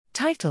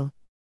Title: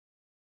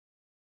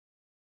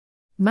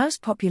 Mouse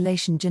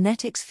Population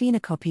Genetics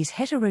Phenocopies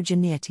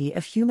Heterogeneity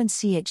of Human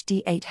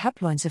Chd8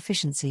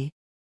 Haploinsufficiency.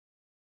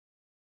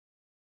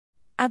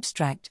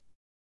 Abstract: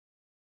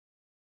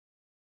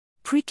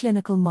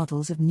 Preclinical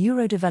models of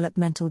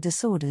neurodevelopmental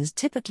disorders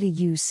typically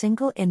use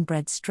single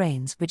inbred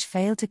strains which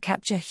fail to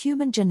capture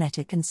human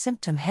genetic and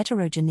symptom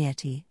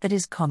heterogeneity that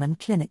is common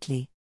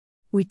clinically.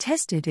 We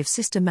tested if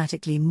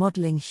systematically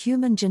modeling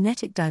human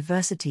genetic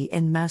diversity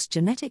in mouse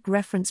genetic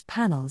reference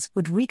panels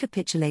would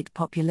recapitulate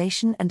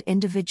population and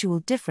individual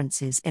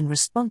differences in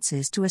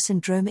responses to a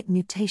syndromic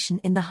mutation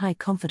in the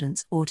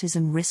high-confidence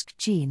autism risk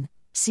gene,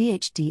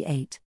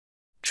 Chd8.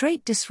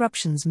 Trait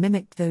disruptions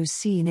mimicked those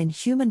seen in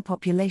human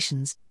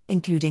populations,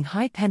 including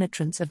high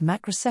penetrance of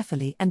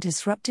macrocephaly and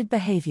disrupted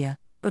behavior,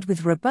 but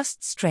with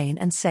robust strain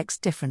and sex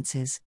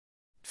differences.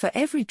 For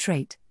every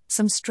trait,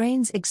 some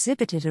strains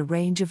exhibited a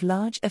range of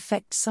large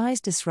effect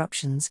size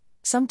disruptions,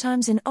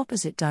 sometimes in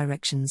opposite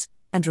directions,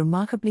 and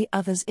remarkably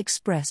others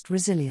expressed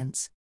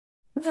resilience.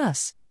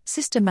 Thus,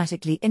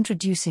 systematically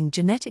introducing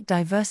genetic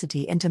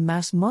diversity into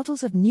mouse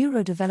models of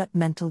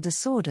neurodevelopmental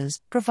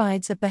disorders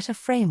provides a better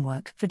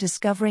framework for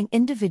discovering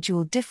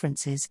individual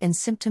differences in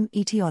symptom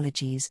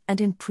etiologies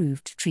and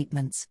improved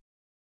treatments.